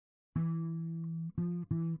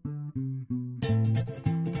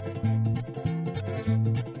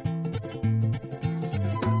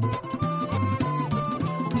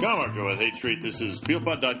I'm Marco at Hate Street. This is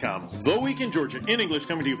PeelPod.com. The Week in Georgia, in English,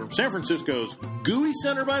 coming to you from San Francisco's gooey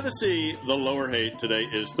center by the sea, the Lower Haight. Today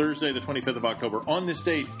is Thursday, the 25th of October. On this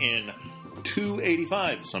date in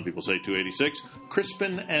 285, some people say 286,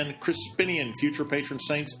 Crispin and Crispinian, future patron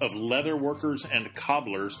saints of leather workers and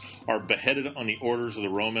cobblers, are beheaded on the orders of the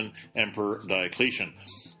Roman Emperor Diocletian.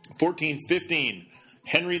 1415,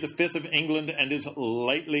 Henry V of England and his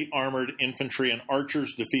lightly armored infantry and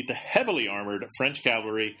archers defeat the heavily armored French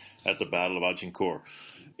cavalry at the Battle of Agincourt.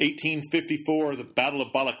 1854, the Battle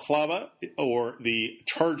of Balaclava, or the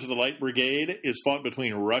Charge of the Light Brigade, is fought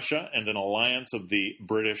between Russia and an alliance of the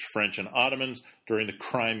British, French, and Ottomans during the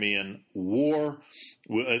Crimean War,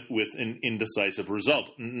 with an indecisive result.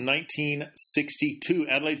 1962,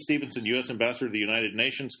 Adelaide Stevenson, U.S. Ambassador to the United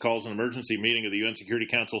Nations, calls an emergency meeting of the UN Security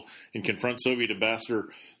Council and confronts Soviet Ambassador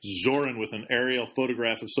Zorin with an aerial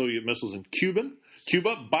photograph of Soviet missiles in Cuba.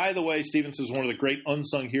 By the way, Stevenson is one of the great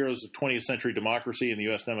unsung heroes of 20th century democracy and the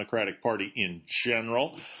U.S. Democratic Party in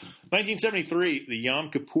general. 1973, the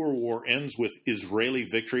Yom Kippur War ends with Israeli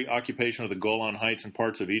victory, occupation of the Golan Heights and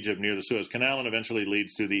parts of Egypt near the Suez Canal, and eventually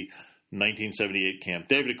leads to the 1978 Camp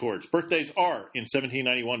David Accords. Birthdays are, in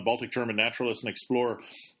 1791, Baltic German naturalist and explorer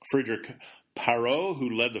Friedrich Parrot,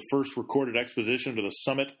 who led the first recorded expedition to the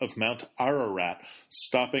summit of Mount Ararat,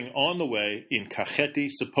 stopping on the way in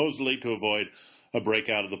Kakheti, supposedly to avoid a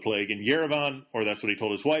breakout of the plague in Yerevan, or that's what he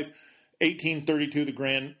told his wife. 1832, the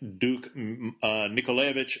Grand Duke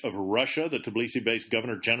Nikolaevich of Russia, the Tbilisi-based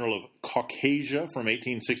Governor-General of Caucasia from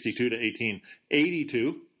 1862 to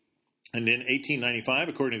 1882. And in 1895,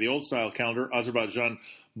 according to the old-style calendar,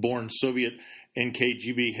 Azerbaijan-born Soviet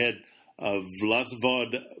NKGB head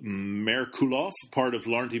Vlasvod Merkulov, part of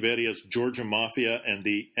Laurent Iberia's Georgia Mafia, and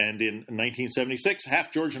in 1976,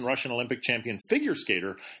 half-Georgian Russian Olympic champion figure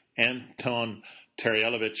skater Anton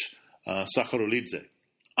Teryalovich Sakharulidze.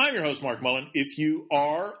 I'm your host, Mark Mullen. If you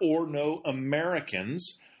are or know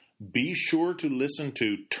Americans, be sure to listen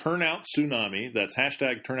to Turnout Tsunami. That's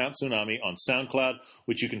hashtag Turnout Tsunami on SoundCloud,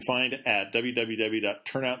 which you can find at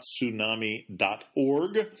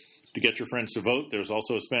www.turnouttsunami.org. To get your friends to vote, there's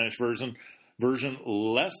also a Spanish version,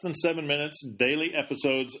 less than 7 minutes, daily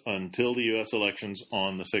episodes until the U.S. elections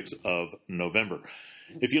on the 6th of November.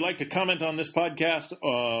 If you'd like to comment on this podcast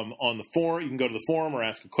on the forum, you can go to the forum or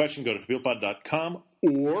ask a question. Go to TPeelPod.com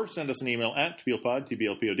or send us an email at TPeelPod,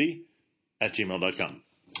 TPLPOD, @gmail.com.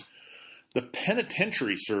 The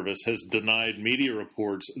Penitentiary Service has denied media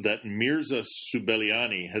reports that Mirza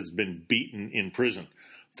Subeliani has been beaten in prison.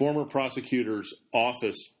 Former prosecutor's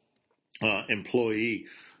office employee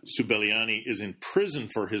Subeliani is in prison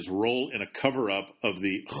for his role in a cover-up of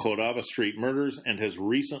the Khorava Street murders and has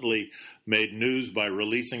recently made news by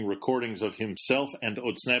releasing recordings of himself and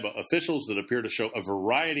Otsneba officials that appear to show a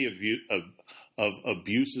variety of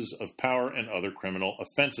abuses of power and other criminal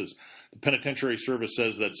offenses. The Penitentiary Service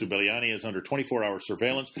says that Subeliani is under 24-hour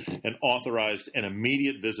surveillance and authorized an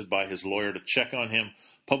immediate visit by his lawyer to check on him.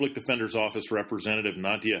 Public Defender's Office Representative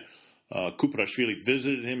Nadia Kuprashvili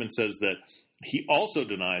visited him and says that he also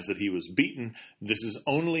denies that he was beaten. This is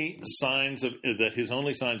that his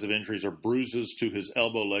only signs of injuries are bruises to his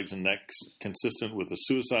elbow, legs, and neck, consistent with a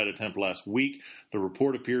suicide attempt last week. The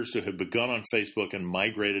report appears to have begun on Facebook and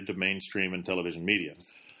migrated to mainstream and television media.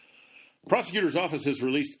 Prosecutor's office has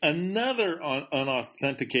released another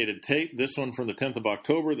unauthenticated tape, this one from the 10th of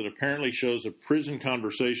October, that apparently shows a prison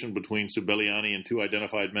conversation between Subeliani and two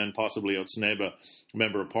identified men, possibly Otsneba,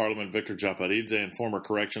 Member of Parliament Victor Japaridze, and former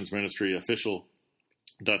Corrections Ministry official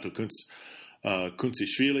Dato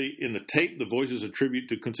Kuntsishvili. In the tape, the voices attribute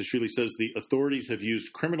to Kuntsishvili says the authorities have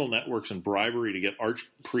used criminal networks and bribery to get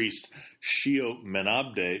Archpriest Shio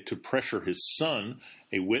Menabde to pressure his son,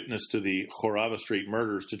 a witness to the Khorava Street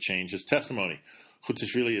murders, to change his testimony.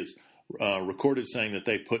 Kuntsishvili is recorded saying that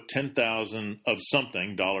they put $10,000 of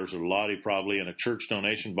something, dollars or lari probably, in a church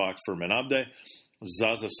donation box for Menabde.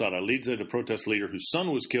 Zaza Saralidze, the protest leader whose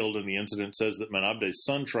son was killed in the incident, says that Menabde's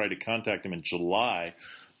son tried to contact him in July,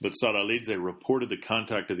 but Saralidze reported the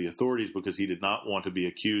contact to the authorities because he did not want to be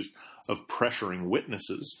accused of pressuring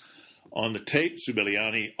witnesses. On the tape,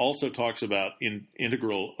 Subeliani also talks about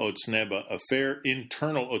internal Otsneba affairs,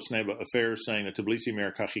 saying that Tbilisi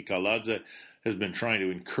Mayor Kachi Kaladze has been trying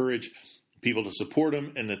to encourage people to support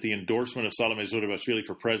him, and that the endorsement of Salome Zurabashvili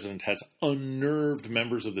for president has unnerved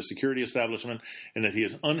members of the security establishment, and that he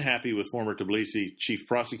is unhappy with former Tbilisi chief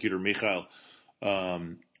prosecutor Mikhail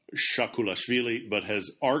Shakulashvili, but has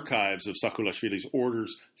archives of Sakulashvili's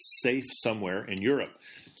orders safe somewhere in Europe.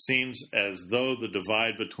 Seems as though the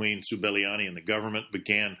divide between Subeliani and the government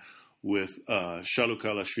began with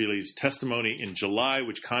Shalukalashvili's testimony in July,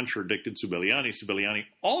 which contradicted Subeliani. Subeliani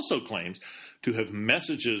also claims to have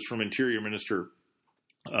messages from Interior Ministry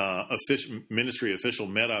official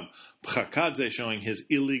Merab Phakadze showing his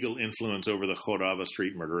illegal influence over the Khorava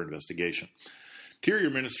Street murder investigation.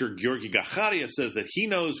 Interior Minister Giorgi Gacharia says that he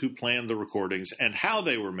knows who planned the recordings and how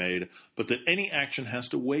they were made, but that any action has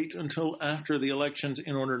to wait until after the elections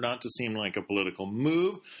in order not to seem like a political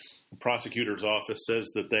move. The prosecutor's office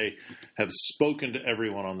says that they have spoken to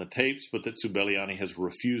everyone on the tapes, but that Subeliani has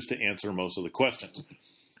refused to answer most of the questions.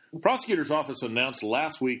 The prosecutor's office announced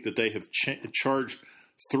last week that they have charged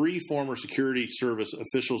 3 former security service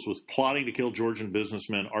officials with plotting to kill Georgian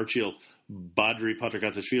businessman Archil Badri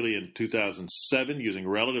Patrikatsishvili in 2007 using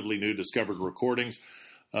relatively new discovered recordings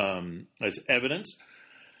as evidence.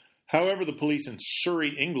 However, the police in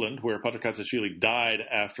Surrey, England, where Patrikatsishvili died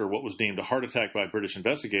after what was deemed a heart attack by British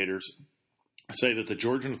investigators, say that the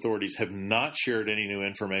Georgian authorities have not shared any new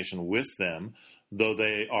information with them, though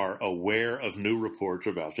they are aware of new reports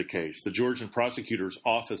about the case. The Georgian prosecutor's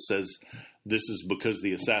office says this is because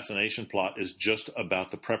the assassination plot is just about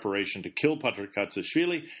the preparation to kill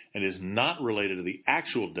Patrikatsishvili and is not related to the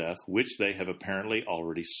actual death, which they have apparently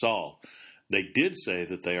already solved. They did say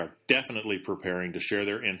that they are definitely preparing to share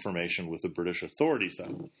their information with the British authorities,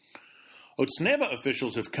 though. Otsneba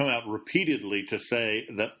officials have come out repeatedly to say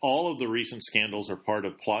that all of the recent scandals are part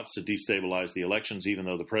of plots to destabilize the elections, even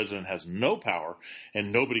though the president has no power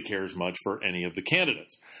and nobody cares much for any of the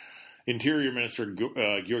candidates. Interior Minister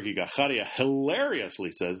Giorgi Gacharia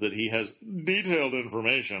hilariously says that he has detailed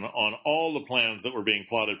information on all the plans that were being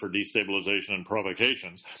plotted for destabilization and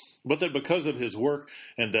provocations, but that because of his work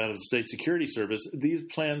and that of the State Security Service, these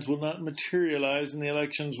plans will not materialize and the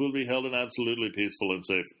elections will be held in an absolutely peaceful and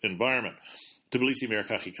safe environment. Tbilisi Mayor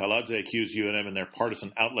Kaki Kaladze accused UNM and their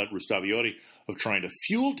partisan outlet Rustavioti of trying to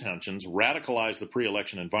fuel tensions, radicalize the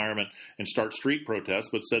pre-election environment, and start street protests,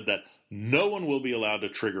 but said that no one will be allowed to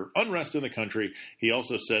trigger unrest in the country. He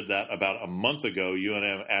also said that about a month ago,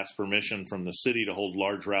 UNM asked permission from the city to hold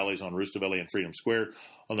large rallies on Rustaveli and Freedom Square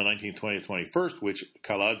on the 19th, 20th, 21st, which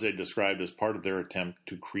Kaladze described as part of their attempt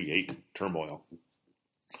to create turmoil.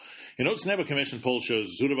 An Otsneba Commission poll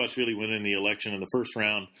shows Zurabashvili winning the election in the first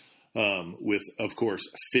round, with, of course,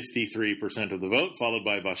 53% of the vote, followed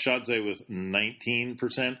by Bashadze with 19%,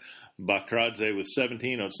 Bakradze with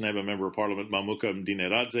 17%. Otsneba Member of Parliament Mamuka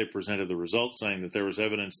Mdineradze presented the results, saying that there was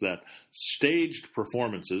evidence that staged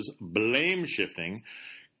performances, blame-shifting,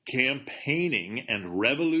 campaigning, and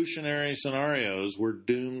revolutionary scenarios were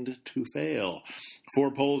doomed to fail.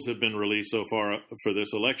 4 polls have been released so far for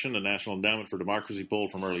this election. The National Endowment for Democracy poll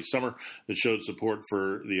from early summer that showed support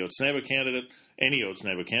for the Otsneba candidate, any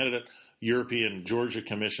Otsneba candidate. European Georgia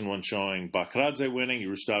Commission one showing Bakradze winning,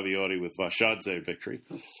 Rustavioti with Vashadze victory.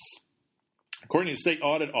 According to the State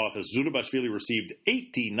Audit Office, Zurabashvili received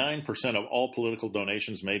 89% of all political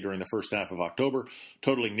donations made during the first half of October,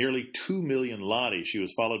 totaling nearly 2 million lari. She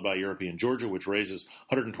was followed by European Georgia, which raises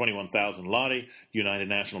 121,000 lari, United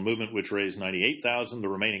National Movement, which raised 98,000. The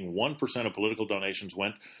remaining 1% of political donations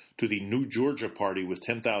went to the New Georgia Party with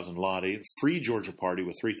 10,000 lari, Free Georgia Party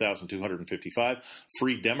with 3,255,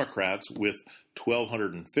 Free Democrats with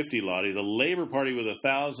 1,250 lari, the Labor Party with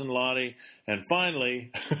 1,000 lari, and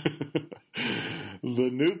finally, the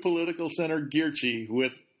New Political Center Girchi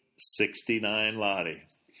with 69 lari.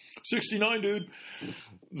 69, dude.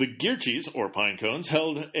 The Girchis, or Pine Cones,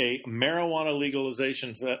 held a marijuana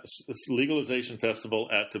legalization festival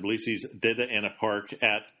at Tbilisi's Dede Ana Park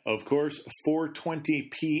at, of course, 4:20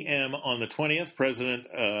 p.m. on the 20th.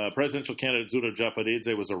 Presidential candidate Zurab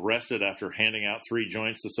Japaridze was arrested after handing out 3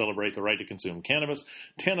 joints to celebrate the right to consume cannabis.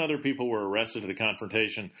 10 other people were arrested in the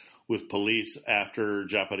confrontation with police after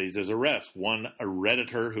Japaridze's arrest. One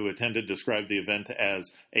Redditor who attended described the event as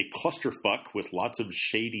a clusterfuck with lots of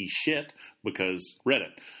shady shit because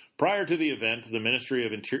Reddit. Prior to the event, the Ministry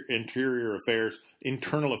of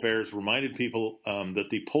Internal Affairs reminded people that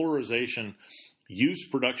the polarization, use,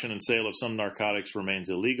 production, and sale of some narcotics remains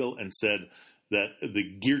illegal and said that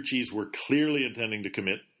the Girchis were clearly intending to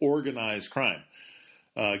commit organized crime.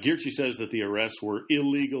 Girchi says that the arrests were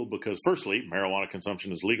illegal because, firstly, marijuana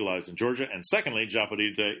consumption is legalized in Georgia, and secondly,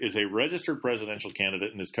 Japaridze is a registered presidential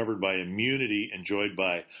candidate and is covered by immunity enjoyed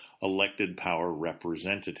by elected power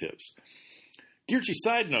representatives. Girchi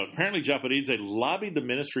side note, apparently Japaridze lobbied the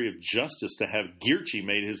Ministry of Justice to have Girchi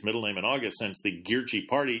made his middle name in August since the Girchi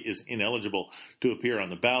party is ineligible to appear on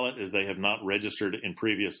the ballot as they have not registered in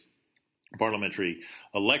previous parliamentary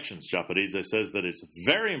elections. Japaridze says that it's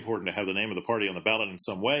very important to have the name of the party on the ballot in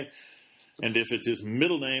some way. And if it's his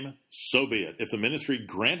middle name, so be it. If the ministry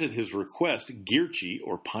granted his request, Girchi,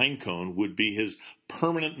 or Pinecone, would be his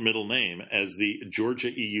permanent middle name, as the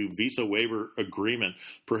Georgia-EU visa waiver agreement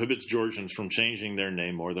prohibits Georgians from changing their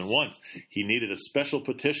name more than once. He needed a special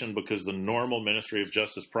petition because the normal Ministry of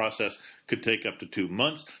Justice process could take up to 2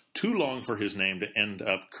 months, too long for his name to end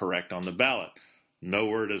up correct on the ballot. No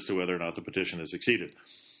word as to whether or not the petition has succeeded.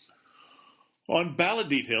 On ballot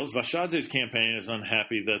details, Vashadze's campaign is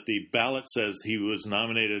unhappy that the ballot says he was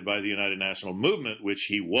nominated by the United National Movement, which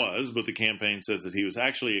he was, but the campaign says that he was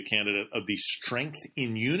actually a candidate of the Strength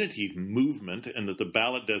in Unity movement, and that the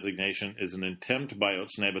ballot designation is an attempt by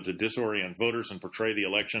Otzneba to disorient voters and portray the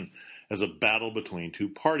election as a battle between two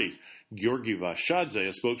parties. Georgi Vashadze,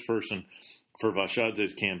 a spokesperson for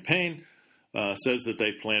Vashadze's campaign, says that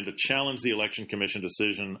they plan to challenge the Election Commission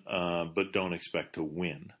decision, but don't expect to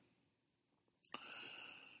win.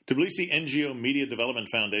 Tbilisi NGO Media Development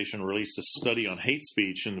Foundation released a study on hate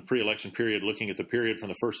speech in the pre-election period, looking at the period from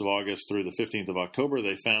the 1st of August through the 15th of October.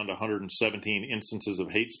 They found 117 instances of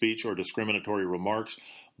hate speech or discriminatory remarks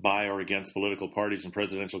by or against political parties and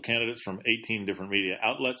presidential candidates from 18 different media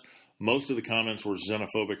outlets. Most of the comments were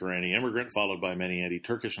xenophobic or anti-immigrant, followed by many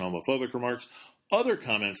anti-Turkish and homophobic remarks. Other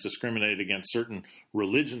comments discriminated against certain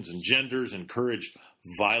religions and genders, encouraged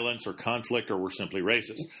violence or conflict, or were simply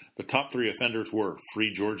racist. The top three offenders were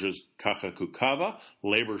Free Georgia's Kacha Kukava,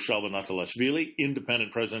 Labor Shalva Natalashvili,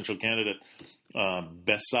 independent presidential candidate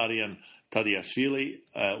Bessarion Tadiashvili,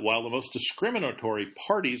 while the most discriminatory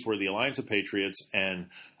parties were the Alliance of Patriots and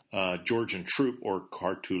Georgian Troop, or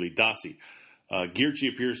Kartuli Dasi. Girchi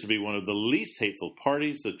appears to be one of the least hateful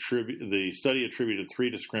parties. The study attributed 3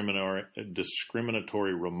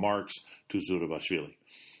 discriminatory remarks to Zurabashvili.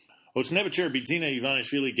 Otzneba chair Bidzina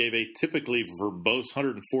Ivanishvili gave a typically verbose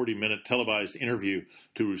 140-minute televised interview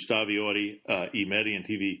to Rustavioti, E-Medi, and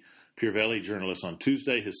TV Pirveli journalists on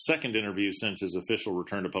Tuesday, his second interview since his official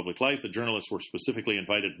return to public life. The journalists were specifically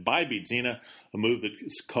invited by Bidzina, a move that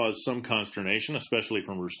caused some consternation, especially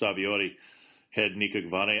from Rustavioti head Nika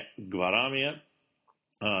Gvaramia.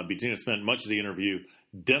 Bidzina spent much of the interview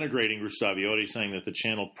denigrating Rustavioti, saying that the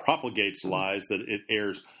channel propagates lies, that it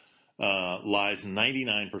airs lies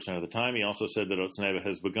 99% of the time. He also said that Otzneba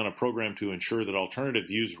has begun a program to ensure that alternative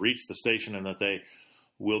views reach the station and that they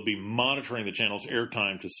will be monitoring the channel's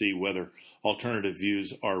airtime to see whether alternative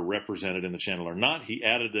views are represented in the channel or not. He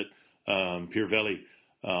added that Pirveli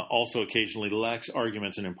also occasionally lacks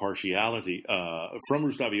arguments and impartiality. From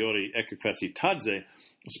Rustavioti, Ekekfesi Tadze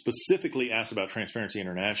specifically asked about Transparency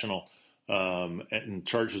International and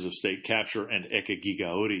charges of state capture, and Eke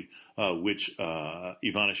Gigaori, which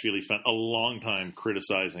Ivanishvili spent a long time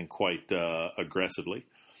criticizing quite aggressively.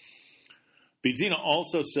 Bidzina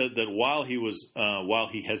also said that while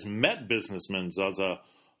he has met businessman Zaza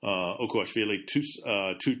Okoashvili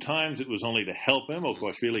two times, it was only to help him.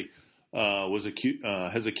 Okoashvili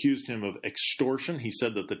has accused him of extortion. He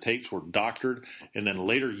said that the tapes were doctored and then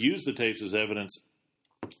later used the tapes as evidence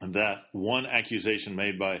that one accusation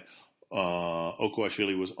made by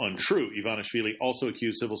Okoashvili was untrue. Ivanishvili also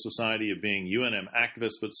accused civil society of being UNM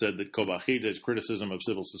activists, but said that Kobakhidze's criticism of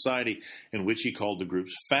civil society, in which he called the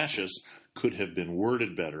groups fascists, could have been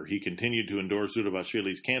worded better. He continued to endorse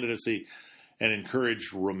Zurabashvili's candidacy and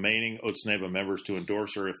encouraged remaining Otzneba members to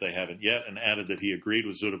endorse her if they haven't yet, and added that he agreed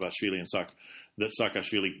with Zurabashvili and that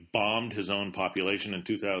Saakashvili bombed his own population in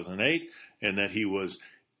 2008, and that he was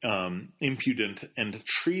impudent and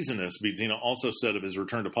treasonous. Bidzina also said of his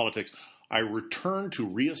return to politics, "I return to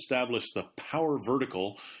reestablish the power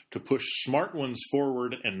vertical, to push smart ones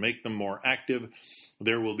forward and make them more active.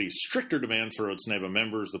 There will be stricter demands for Otzneba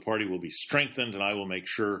members. The party will be strengthened, and I will make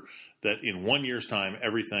sure that in 1 year's time,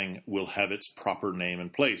 everything will have its proper name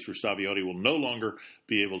and place. Rustavioti will no longer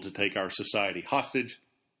be able to take our society hostage,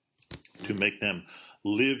 to make them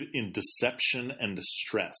live in deception and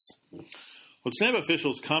distress." Otzneba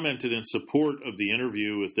officials commented in support of the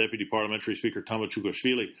interview with Deputy Parliamentary Speaker Tamo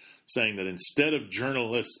Chukashvili, saying that instead of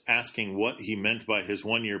journalists asking what he meant by his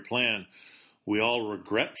 1-year plan,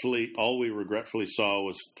 all we regretfully saw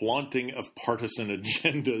was flaunting of partisan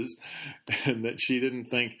agendas, and that she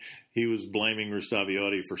didn't think he was blaming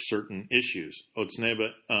Rustavioti for certain issues.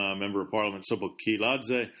 Otzneba, Member of Parliament Sopo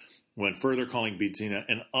Kiladze, went further, calling Bidzina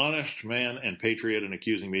an honest man and patriot and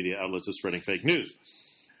accusing media outlets of spreading fake news.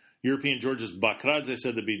 European Georgia's Bakradze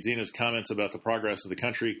said that Bidzina's comments about the progress of the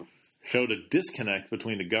country showed a disconnect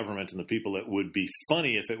between the government and the people that would be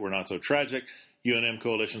funny if it were not so tragic. UNM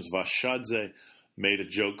Coalition's Vashadze made a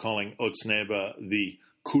joke calling Otzneba the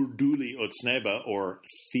Kurduli Otzneba, or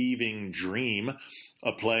thieving dream,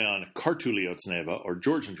 a play on Kartuli Otsneva, or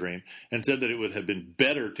Georgian Dream, and said that it would have been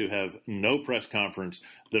better to have no press conference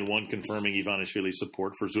than one confirming Ivanishvili's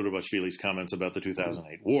support for Zurabashvili's comments about the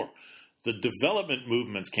 2008 war. The development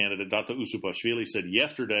movement's candidate, Data Usupashvili, said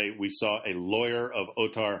yesterday we saw a lawyer of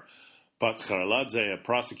Otar Patskaraladze, a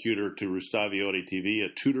prosecutor to Rustavi Ori TV, a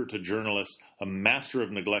tutor to journalists, a master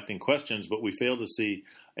of neglecting questions, but we fail to see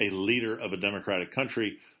a leader of a democratic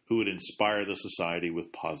country who would inspire the society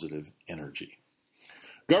with positive energy.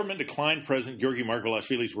 Government declined President Georgi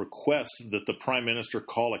Margvelashvili's request that the Prime Minister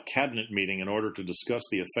call a cabinet meeting in order to discuss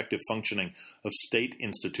the effective functioning of state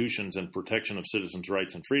institutions and protection of citizens'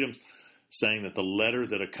 rights and freedoms, saying that the letter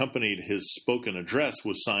that accompanied his spoken address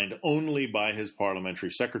was signed only by his parliamentary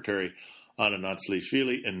secretary, Anna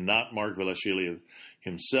Natslishvili, and not Margvelashvili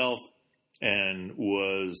himself, and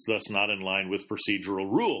was thus not in line with procedural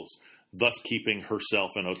rules, thus keeping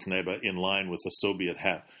herself and Otsneva in line with the Soviet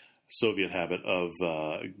habit of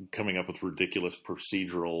coming up with ridiculous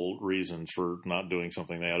procedural reasons for not doing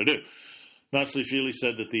something they ought to do. Natslishvili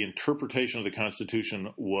said that the interpretation of the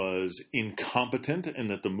Constitution was incompetent and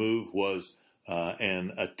that the move was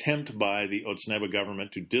an attempt by the Otsneva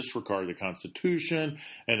government to disregard the Constitution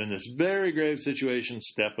and in this very grave situation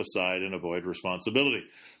step aside and avoid responsibility.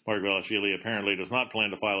 Margvelashvili apparently does not plan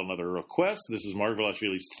to file another request. This is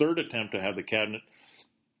Margvelashvili's third attempt to have the cabinet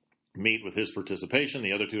meet with his participation.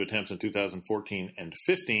 The other two attempts in 2014 and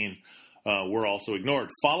 15 were also ignored.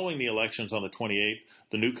 Following the elections on the 28th,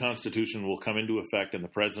 the new constitution will come into effect and the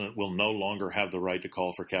president will no longer have the right to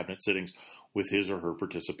call for cabinet sittings with his or her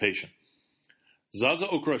participation. Zaza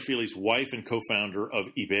Okrashvili's wife and co-founder of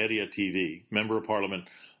Iberia TV, Member of Parliament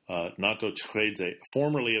Nato Chkvedze,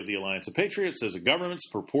 formerly of the Alliance of Patriots, says the government's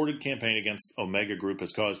purported campaign against Omega Group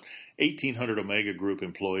has caused 1,800 Omega Group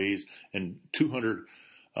employees and 200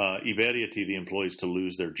 Iberia TV employees to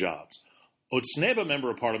lose their jobs. Otsneva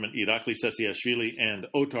Member of Parliament Irakli Sesiashvili and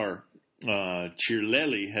Otar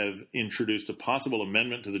Chirleli have introduced a possible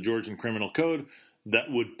amendment to the Georgian Criminal Code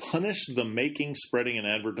that would punish the making, spreading, and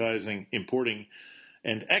advertising, importing,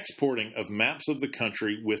 and exporting of maps of the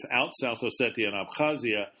country without South Ossetia and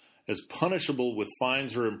Abkhazia as punishable with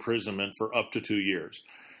fines or imprisonment for up to 2 years,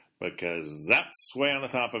 because that's way on the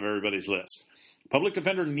top of everybody's list. Public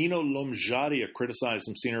Defender Nino Lomjaria criticized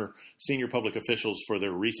some senior public officials for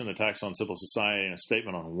their recent attacks on civil society in a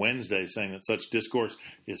statement on Wednesday, saying that such discourse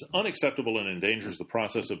is unacceptable and endangers the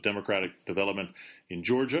process of democratic development in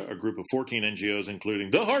Georgia. A group of 14 NGOs,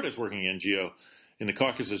 including the hardest-working NGO in the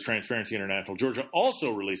Caucasus, Transparency International Georgia,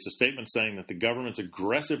 also released a statement saying that the government's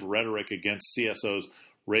aggressive rhetoric against CSOs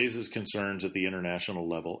raises concerns at the international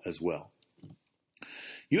level as well.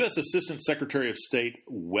 U.S. Assistant Secretary of State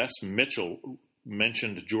Wes Mitchell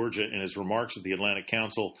mentioned Georgia in his remarks at the Atlantic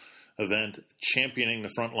Council event, championing the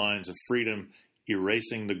front lines of freedom,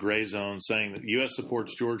 erasing the gray zone, saying that the U.S.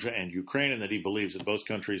 supports Georgia and Ukraine and that he believes that both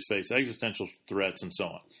countries face existential threats and so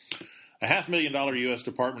on. A $500,000 U.S.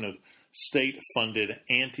 Department of State-funded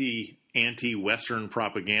anti-Western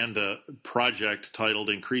propaganda project titled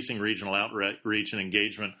Increasing Regional Outreach and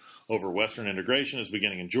Engagement over Western Integration is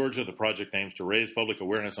beginning in Georgia. The project aims to raise public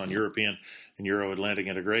awareness on European and Euro-Atlantic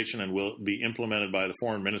integration and will be implemented by the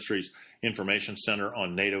Foreign Ministry's Information Center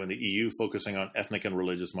on NATO and the EU, focusing on ethnic and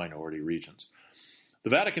religious minority regions. The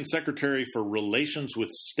Vatican Secretary for Relations with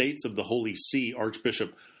States of the Holy See,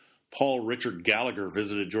 Archbishop Paul Richard Gallagher,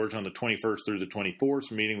 visited Georgia on the 21st through the 24th,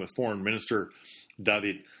 meeting with Foreign Minister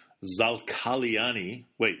David Zalkaliani.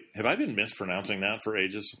 Wait, have I been mispronouncing that for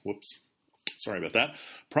ages? Whoops. Sorry about that.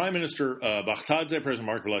 Prime Minister Bakhtadze, President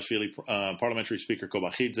Margvelashvili, Parliamentary Speaker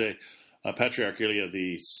Kobakhidze, Patriarch Ilya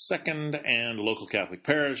II, and local Catholic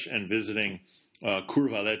parish, and visiting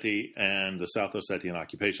Kurvaleti and the South Ossetian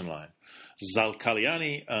occupation line.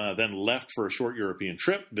 Zalkaliani then left for a short European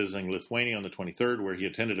trip, visiting Lithuania on the 23rd, where he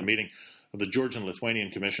attended a meeting of the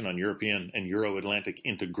Georgian-Lithuanian Commission on European and Euro-Atlantic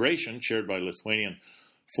Integration, chaired by Lithuanian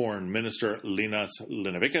Foreign Minister Linas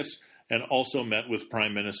Linevikas, and also met with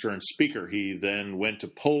Prime Minister and Speaker. He then went to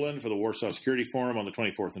Poland for the Warsaw Security Forum on the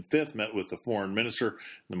 24th and 5th, met with the Foreign Minister,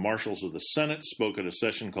 the Marshals of the Senate, spoke at a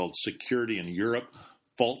session called Security in Europe,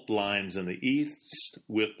 Fault Lines in the East,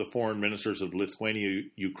 with the Foreign Ministers of Lithuania,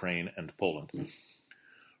 Ukraine, and Poland.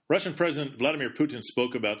 Russian President Vladimir Putin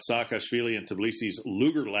spoke about Saakashvili and Tbilisi's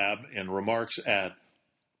Lugar Lab in remarks at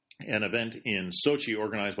an event in Sochi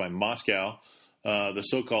organized by Moscow, the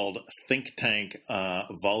so-called think tank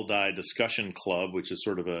Valdai Discussion Club, which is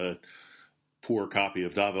sort of a poor copy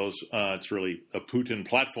of Davos. It's really a Putin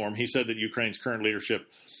platform. He said that Ukraine's current leadership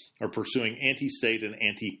are pursuing anti-state and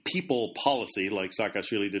anti-people policy like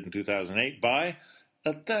Saakashvili did in 2008 by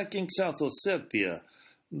attacking South Ossetia,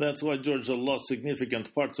 That's why Georgia lost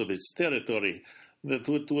significant parts of its territory. That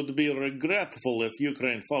it would be regretful if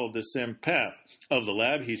Ukraine followed the same path. Of the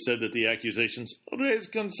lab, he said that the accusations raise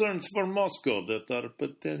concerns for Moscow that are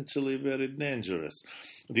potentially very dangerous.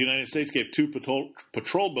 The United States gave 2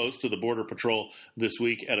 patrol boats to the Border Patrol this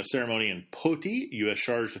week at a ceremony in Poti. U.S.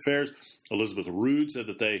 Chargé d'Affaires Elizabeth Rood said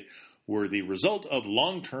that they were the result of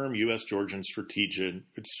long-term U.S.-Georgian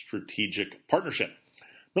strategic partnership.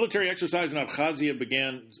 Military exercise in Abkhazia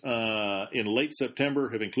began in late September,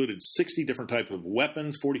 have included 60 different types of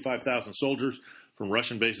weapons, 45,000 soldiers from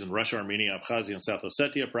Russian bases in Russia, Armenia, Abkhazia, and South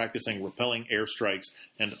Ossetia practicing repelling airstrikes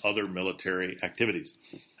and other military activities.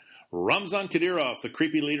 Ramzan Kadyrov, the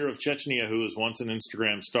creepy leader of Chechnya who was once an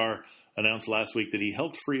Instagram star, announced last week that he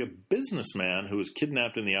helped free a businessman who was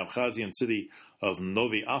kidnapped in the Abkhazian city of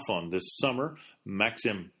Novy Afon this summer,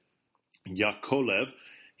 Maxim Yakovlev.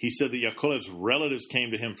 He said that Yakovlev's relatives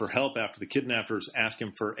came to him for help after the kidnappers asked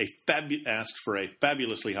for a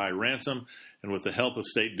fabulously high ransom, and with the help of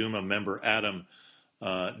State Duma member Adam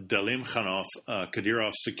Dalimkhanov,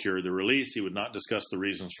 Kadyrov secured the release. He would not discuss the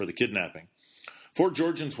reasons for the kidnapping. 4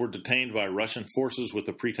 Georgians were detained by Russian forces with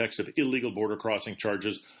the pretext of illegal border crossing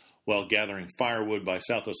charges while gathering firewood by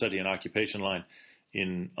South Ossetian occupation line.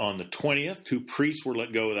 On the 20th, 2 priests were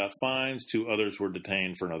let go without fines. 2 others were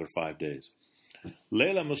detained for another 5 days.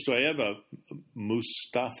 Leila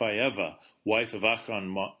Mustafayeva, wife of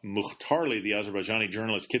Akhon Mukhtarli, the Azerbaijani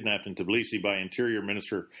journalist kidnapped in Tbilisi by Interior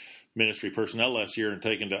Ministry personnel last year and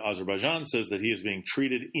taken to Azerbaijan, says that he is being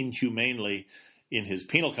treated inhumanely in his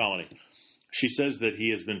penal colony. She says that he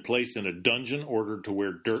has been placed in a dungeon, ordered to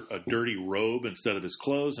wear a dirty robe instead of his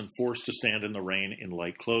clothes, and forced to stand in the rain in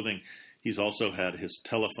light clothing. He's also had his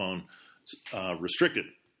telephone restricted.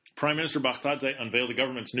 Prime Minister Bakhtadze unveiled the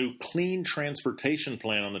government's new Clean Transportation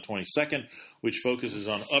Plan on the 22nd, which focuses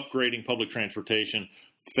on upgrading public transportation,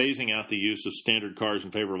 phasing out the use of standard cars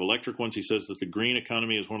in favor of electric ones. He says that the green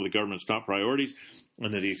economy is one of the government's top priorities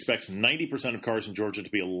and that he expects 90% of cars in Georgia to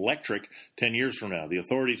be electric 10 years from now. The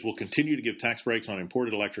authorities will continue to give tax breaks on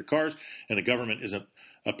imported electric cars, and the government is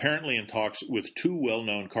apparently in talks with 2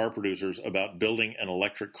 well-known car producers about building an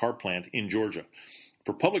electric car plant in Georgia.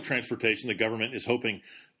 For public transportation, the government is hoping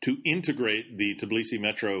to integrate the Tbilisi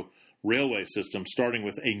Metro railway system, starting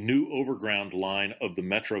with a new overground line of the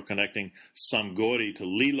metro connecting Samgori to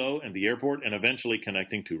Lilo and the airport, and eventually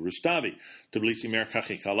connecting to Rustavi. Tbilisi Mayor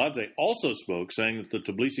Kaki Kaladze also spoke, saying that the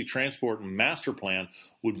Tbilisi Transport Master Plan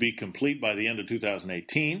would be complete by the end of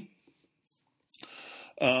 2018.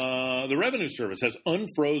 The Revenue Service has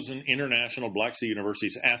unfrozen International Black Sea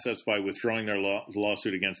University's assets by withdrawing their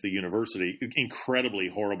lawsuit against the university. Incredibly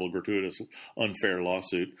horrible, gratuitous, unfair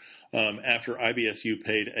lawsuit. After IBSU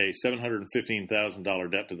paid a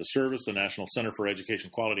 $715,000 debt to the service, the National Center for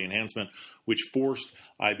Education Quality Enhancement, which forced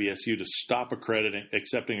IBSU to stop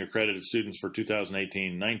accepting accredited students for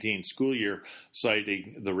 2018-19 school year,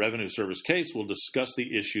 citing the Revenue Service case, will discuss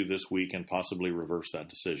the issue this week and possibly reverse that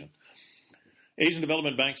decision. Asian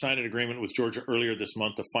Development Bank signed an agreement with Georgia earlier this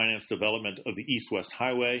month to finance development of the East-West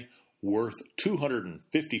Highway, worth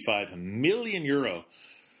 €255 million.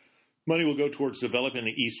 Money will go towards developing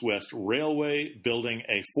the East-West Railway, building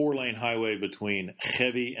a 4-lane highway between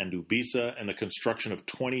Chevi and Ubisa, and the construction of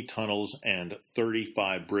 20 tunnels and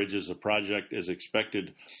 35 bridges. The project is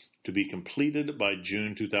expected to be completed by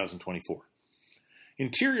June 2024.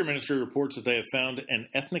 Interior Ministry reports that they have found an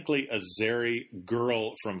ethnically Azeri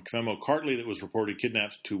girl from Kvemo-Kartli that was reported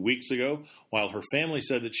kidnapped 2 weeks ago. While her family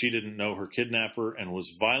said that she didn't know her kidnapper and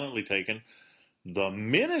was violently taken, the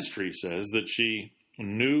ministry says that she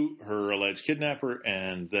knew her alleged kidnapper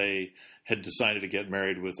and they had decided to get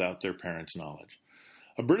married without their parents' knowledge.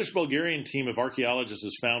 A British-Bulgarian team of archaeologists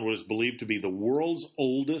has found what is believed to be the world's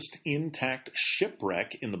oldest intact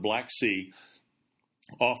shipwreck in the Black Sea,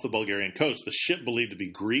 off the Bulgarian coast. The ship, believed to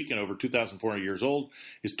be Greek and over 2,400 years old,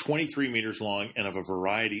 is 23 meters long and of a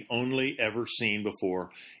variety only ever seen before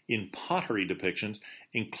in pottery depictions,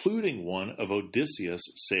 including one of Odysseus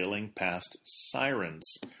sailing past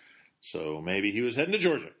Sirens. So maybe he was heading to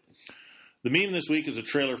Georgia. The meme this week is a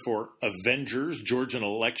trailer for Avengers, Georgian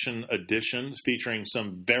Election Edition, featuring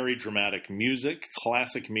some very dramatic music,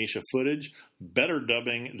 classic Misha footage, better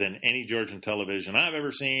dubbing than any Georgian television I've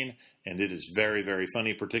ever seen, and it is very, very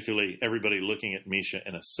funny, particularly everybody looking at Misha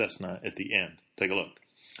in a Cessna at the end. Take a look.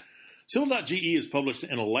 Civil.ge has published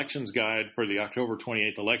an elections guide for the October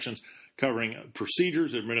 28th elections, covering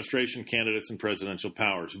procedures, administration, candidates, and presidential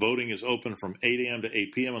powers. Voting is open from 8 a.m. to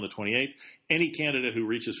 8 p.m. on the 28th. Any candidate who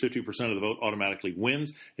reaches 50% of the vote automatically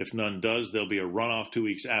wins. If none does, there'll be a runoff 2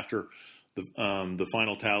 weeks after The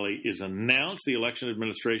final tally is announced. The election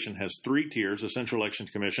administration has 3 tiers: a Central Elections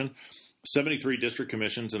Commission, 73 district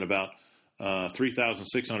commissions, and about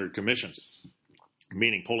 3,600 commissions,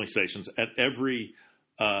 meaning polling stations. At every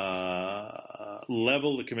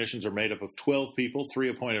level, the commissions are made up of 12 people, 3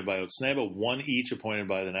 appointed by Otsneba, 1 each appointed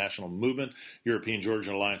by the National Movement, European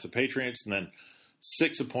Georgian Alliance of Patriots, and then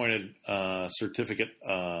 6 appointed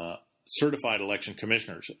certified election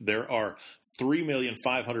commissioners. There are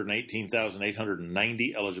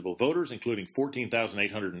 3,518,890 eligible voters, including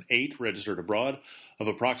 14,808 registered abroad. Of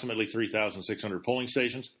approximately 3,600 polling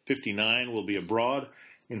stations, 59 will be abroad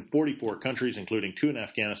in 44 countries, including 2 in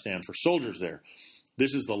Afghanistan for soldiers there.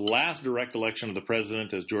 This is the last direct election of the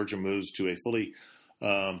president as Georgia moves to a fully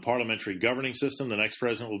parliamentary governing system. The next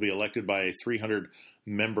president will be elected by a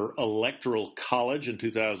 300-member electoral college in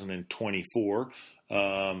 2024 for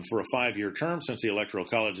a 5-year term. Since the electoral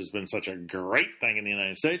college has been such a great thing in the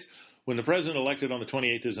United States, when the president elected on the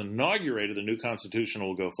 28th is inaugurated, the new constitution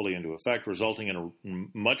will go fully into effect, resulting in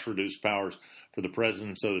much reduced powers for the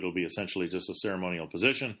president, so that it'll be essentially just a ceremonial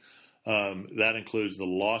position. That includes the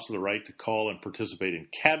loss of the right to call and participate in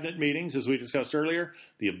cabinet meetings, as we discussed earlier,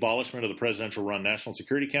 the abolishment of the presidential-run National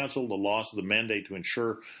Security Council, the loss of the mandate to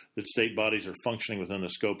ensure that state bodies are functioning within the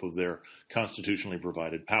scope of their constitutionally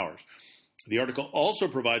provided powers. The article also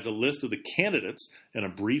provides a list of the candidates and a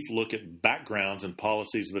brief look at backgrounds and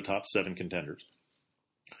policies of the top 7 contenders.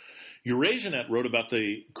 Eurasianet wrote about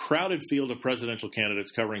the crowded field of presidential candidates,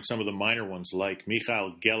 covering some of the minor ones like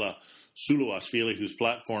Mikhail Gela-Suluashvili, whose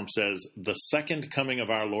platform says, "The second coming of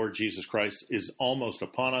our Lord Jesus Christ is almost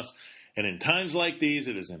upon us, and in times like these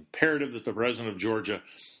it is imperative that the president of Georgia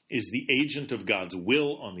is the agent of God's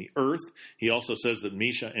will on the earth." He also says that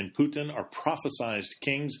Misha and Putin are prophesied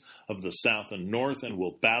kings of the south and north and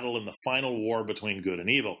will battle in the final war between good and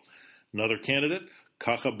evil. Another candidate,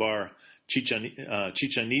 Kakhabar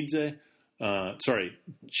Chichinadze,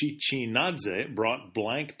 brought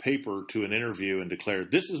blank paper to an interview and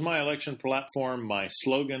declared, "This is my election platform, my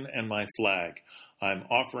slogan, and my flag. I'm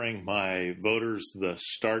offering my voters to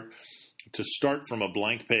start from a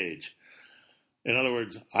blank page. In other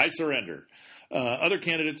words, I surrender." Other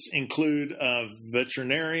candidates include a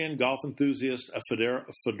veterinarian, golf enthusiast, a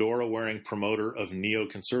fedora-wearing promoter of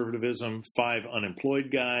neoconservatism, 5 unemployed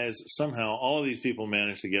guys. Somehow, all of these people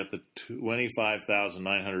managed to get the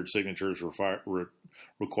 25,900 signatures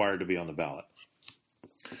required to be on the ballot.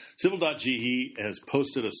 Civil.ge has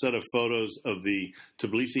posted a set of photos of the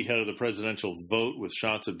Tbilisi head of the presidential vote with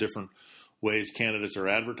shots of different ways candidates are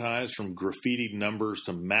advertised, from graffitied numbers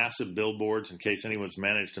to massive billboards, in case anyone's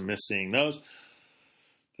managed to miss seeing those.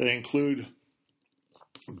 They include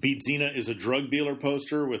Bidzina is a drug dealer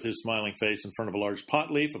poster with his smiling face in front of a large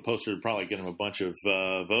pot leaf, a poster would probably get him a bunch of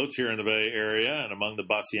votes here in the Bay Area and among the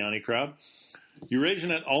Bassiani crowd.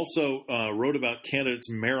 Eurasianet also wrote about candidates'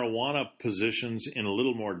 marijuana positions in a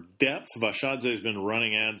little more depth. Vashadze has been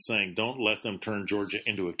running ads saying, "Don't let them turn Georgia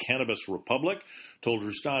into a cannabis republic." Told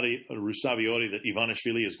Rustavioti that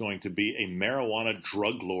Ivanishvili is going to be a marijuana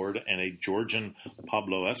drug lord and a Georgian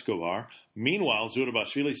Pablo Escobar. Meanwhile,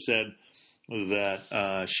 Zurabashvili said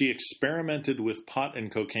that she experimented with pot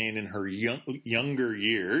and cocaine in her younger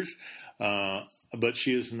years, but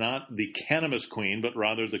she is not the cannabis queen, but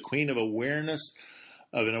rather the queen of an awareness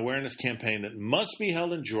campaign that must be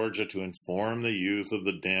held in Georgia to inform the youth of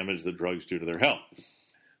the damage that drugs do to their health.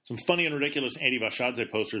 Some funny and ridiculous anti-Vashadze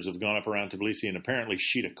posters have gone up around Tbilisi, and apparently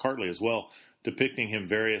Sheeta Kartli as well, depicting him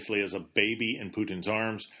variously as a baby in Putin's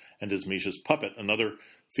arms and as Misha's puppet. Another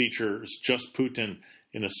features just Putin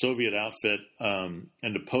in a Soviet outfit and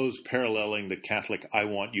a pose paralleling the Catholic "I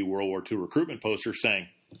Want You" World War II recruitment poster saying,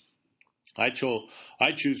 I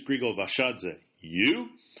choose Grigol Vashadze. You?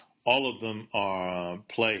 All of them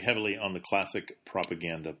play heavily on the classic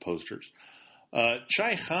propaganda posters.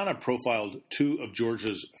 Chai Khana profiled 2 of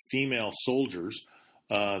Georgia's female soldiers,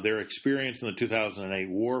 their experience in the 2008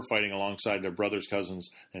 war, fighting alongside their brothers, cousins,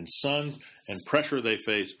 and sons, and pressure they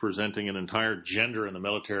face presenting an entire gender in the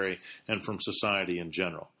military and from society in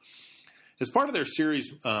general. As part of their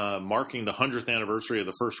series marking the 100th anniversary of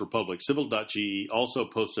the First Republic, Civil.ge also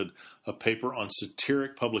posted a paper on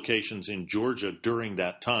satiric publications in Georgia during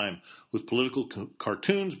that time, with political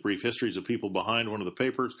cartoons, brief histories of people behind one of the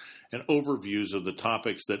papers, and overviews of the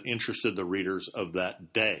topics that interested the readers of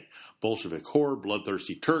that day: Bolshevik horror,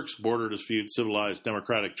 bloodthirsty Turks, border dispute, civilized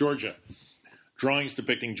democratic Georgia. Drawings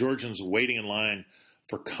depicting Georgians waiting in line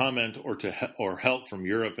for comment or help from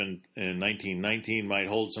Europe in 1919 might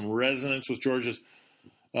hold some resonance with Georgia's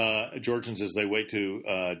Georgians as they wait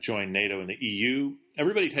to join NATO and the EU.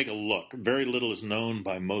 Everybody take a look. Very little is known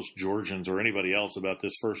by most Georgians or anybody else about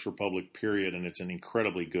this First Republic period, and it's an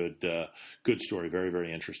incredibly good story. Very,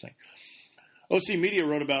 very interesting. OC Media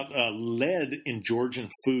wrote about lead in Georgian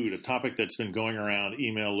food, a topic that's been going around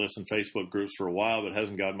email lists and Facebook groups for a while, but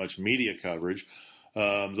hasn't got much media coverage.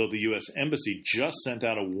 Though the U.S. Embassy just sent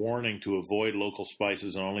out a warning to avoid local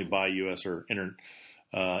spices and only buy U.S. or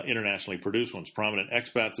internationally produced ones. Prominent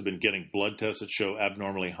expats have been getting blood tests that show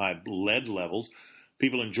abnormally high lead levels.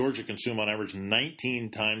 People in Georgia consume on average 19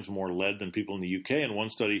 times more lead than people in the UK, and one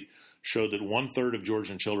study showed that 1/3 of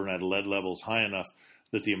Georgian children had lead levels high enough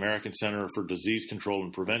that the American Center for Disease Control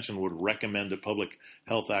and Prevention would recommend that public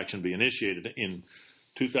health action be initiated. In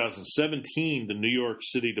 2017, the New York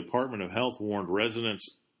City Department of Health warned residents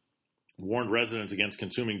against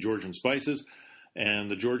consuming Georgian spices,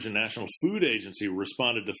 and the Georgian National Food Agency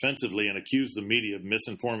responded defensively and accused the media of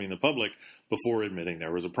misinforming the public before admitting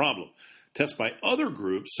there was a problem. Tests by other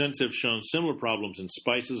groups since have shown similar problems in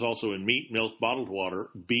spices, also in meat, milk, bottled water,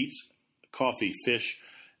 beets, coffee, fish,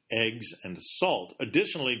 eggs, and salt.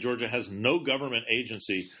 Additionally, Georgia has no government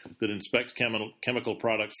agency that inspects chemical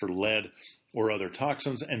products for lead or other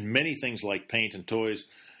toxins, and many things like paint and toys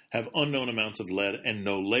have unknown amounts of lead and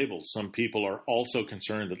no labels. Some people are also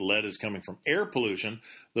concerned that lead is coming from air pollution,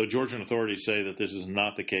 though Georgian authorities say that this is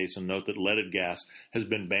not the case and note that leaded gas has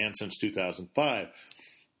been banned since 2005.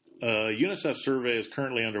 A UNICEF survey is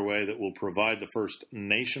currently underway that will provide the first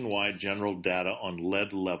nationwide general data on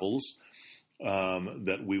lead levels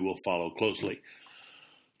that we will follow closely.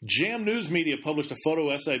 Jam News Media published a photo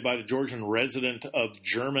essay by the Georgian resident of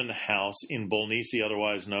German House in Bolnisi,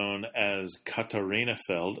 otherwise known as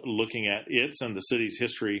Katarinafeld, looking at its and the city's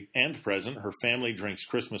history and present. Her family drinks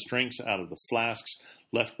Christmas drinks out of the flasks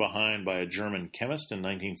left behind by a German chemist in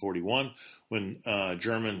 1941 when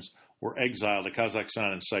Germans were exiled to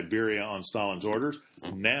Kazakhstan and Siberia on Stalin's orders.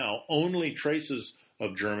 Now, only traces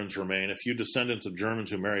of Germans remain, a few descendants of Germans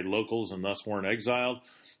who married locals and thus weren't exiled.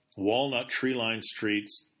 Walnut tree-lined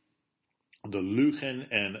streets, the Luchen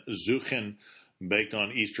and Zuchen baked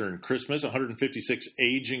on Easter and Christmas, 156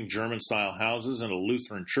 aging German-style houses, and a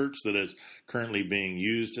Lutheran church that is currently being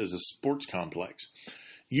used as a sports complex.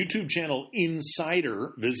 YouTube channel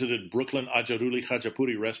Insider visited Brooklyn Ajaruli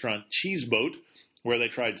Khachapuri restaurant Cheese Boat, where they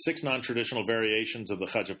tried 6 non-traditional variations of the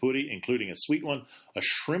khachapuri, including a sweet one, a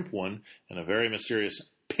shrimp one, and a very mysterious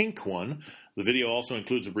pink one. The video also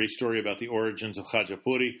includes a brief story about the origins of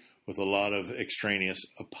khachapuri with a lot of extraneous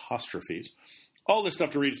apostrophes. All this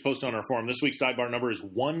stuff to read is posted on our forum. This week's dive bar number is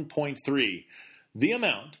 1.3, the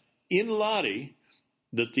amount in Lari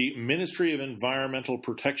that the Ministry of Environmental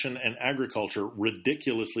Protection and Agriculture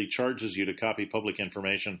ridiculously charges you to copy public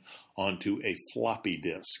information onto a floppy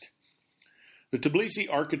disk. The Tbilisi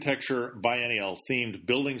Architecture Biennial themed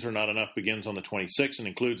Buildings Are Not Enough begins on the 26th and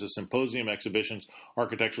includes a symposium, exhibitions,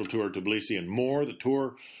 architectural tour of Tbilisi, and more. The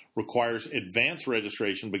tour requires advance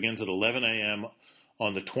registration, begins at 11 a.m.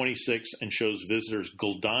 on the 26th, and shows visitors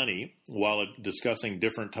Guldani while discussing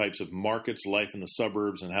different types of markets, life in the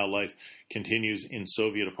suburbs, and how life continues in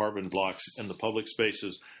Soviet apartment blocks and the public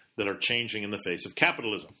spaces that are changing in the face of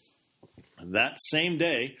capitalism. That same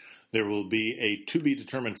day, there will be a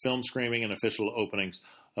to-be-determined film screening and official openings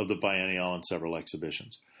of the biennial and several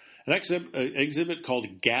exhibitions. An exhibit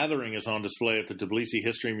called Gathering is on display at the Tbilisi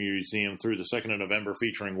History Museum through the 2nd of November,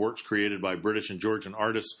 featuring works created by British and Georgian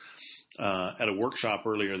artists at a workshop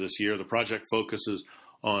earlier this year. The project focuses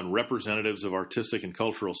on representatives of artistic and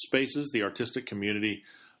cultural spaces, the artistic community,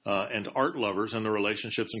 and art lovers, and the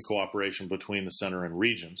relationships and cooperation between the center and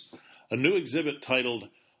regions. A new exhibit titled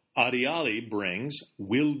Ariali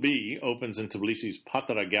Will Be opens in Tbilisi's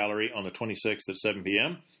Patara Gallery on the 26th at 7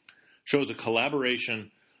 p.m. Shows a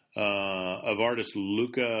collaboration of artists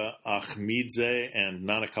Luka Akhmidze and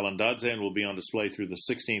Nana Kalandadze and will be on display through the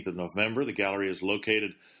 16th of November. The gallery is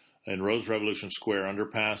located in Rose Revolution Square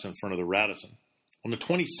underpass in front of the Radisson. On the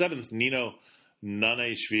 27th, Nino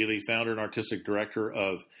Naneshvili, founder and artistic director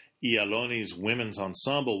of Ialoni's Women's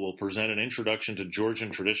Ensemble, will present an introduction to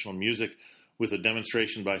Georgian traditional music with a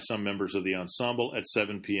demonstration by some members of the ensemble at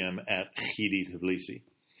 7 p.m. at Khidi, Tbilisi.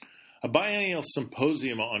 A biennial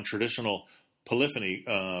symposium on traditional polyphony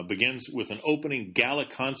begins with an opening gala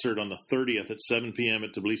concert on the 30th at 7 p.m.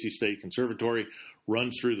 at Tbilisi State Conservatory,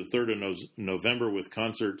 runs through the 3rd of November with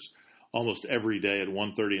concerts almost every day at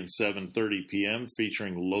 1:30 and 7:30 p.m.,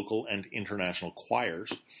 featuring local and international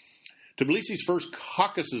choirs. Tbilisi's first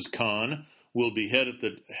Caucasus Con will be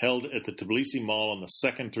held at the Tbilisi Mall on the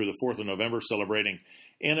 2nd through the 4th of November, celebrating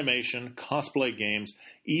animation, cosplay games,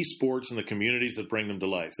 esports, and the communities that bring them to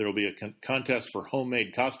life. There will be a contest for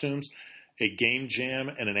homemade costumes, a game jam,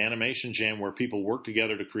 and an animation jam where people work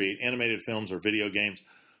together to create animated films or video games,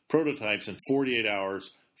 prototypes in 48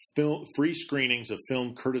 hours, free screenings of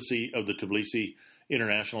film courtesy of the Tbilisi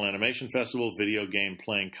International Animation Festival, video game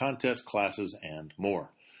playing contest, classes, and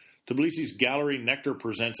more. Tbilisi's Gallery Nectar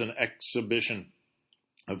presents an exhibition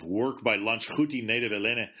of work by Lanchkhuti native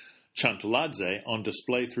Elena Chantladze on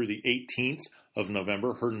display through the 18th of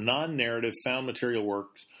November. Her non-narrative found material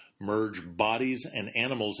works merge bodies and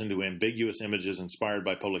animals into ambiguous images inspired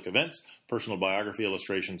by public events, personal biography,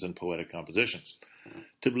 illustrations, and poetic compositions.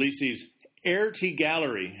 Tbilisi's Erti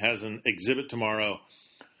Gallery has an exhibit tomorrow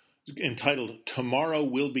entitled Tomorrow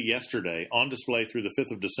Will Be Yesterday, on display through the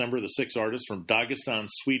 5th of December. The 6 artists from Dagestan,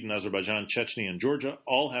 Sweden, Azerbaijan, Chechnya, and Georgia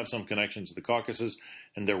all have some connections to the Caucasus,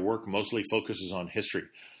 and their work mostly focuses on history,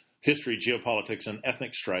 geopolitics, and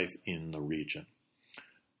ethnic strife in the region.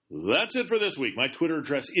 That's it for this week. My Twitter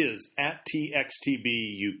address is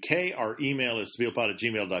 @TXTBUK. Our email is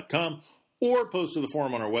tabilpod@gmail.com, or post to the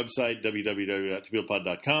forum on our website,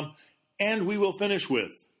 www.tabilpod.com. And we will finish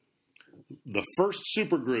with the first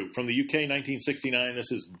supergroup from the UK 1969.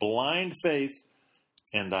 This is Blind Faith,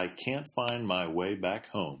 and I Can't Find My Way Back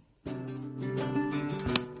Home.